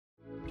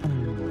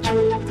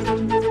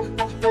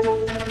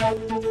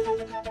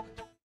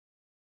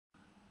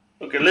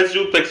Okay, let's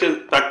do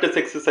practice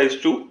exercise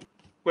 2.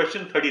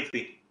 Question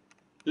 33.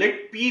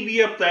 Let P be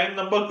a prime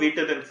number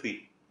greater than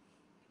 3.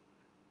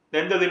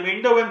 Then the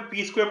remainder when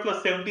P square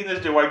plus 17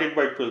 is divided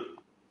by 12.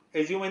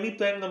 Assume any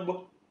prime number.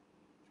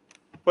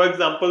 For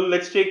example,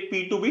 let's take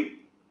P to be,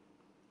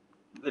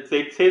 let's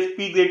say it says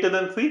P greater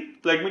than 3.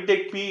 Let me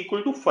take P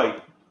equal to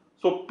 5.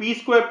 So P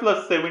square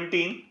plus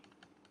 17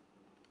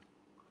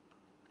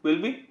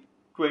 will be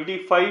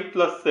 25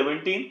 plus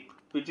 17,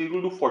 which is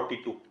equal to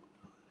 42.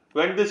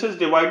 When this is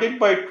divided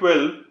by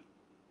 12,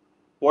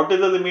 what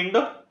is the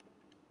remainder?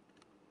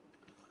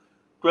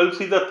 12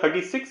 3s are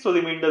 36, so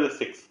remainder is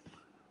 6.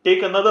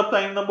 Take another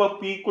prime number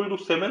P equal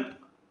to 7,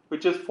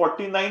 which is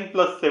 49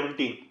 plus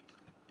 17,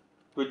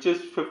 which is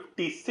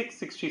 56,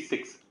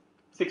 66.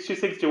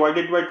 66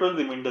 divided by 12,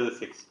 remainder is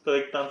 6.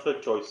 Correct answer,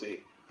 choice A.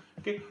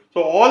 Okay.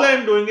 So all I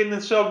am doing is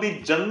instead of the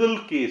general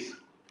case,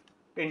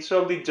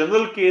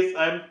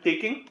 I am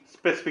taking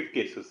specific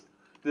cases.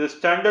 There is a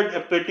standard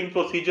operating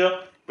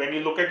procedure when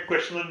you look at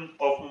question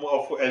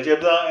of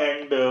algebra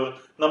and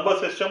number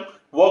system.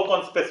 Work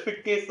on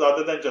specific case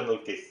rather than general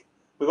case.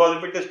 Because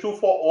if it is true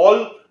for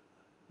all,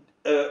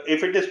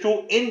 if it is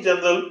true in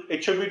general,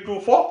 it should be true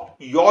for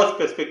your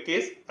specific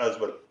case as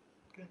well.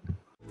 Okay.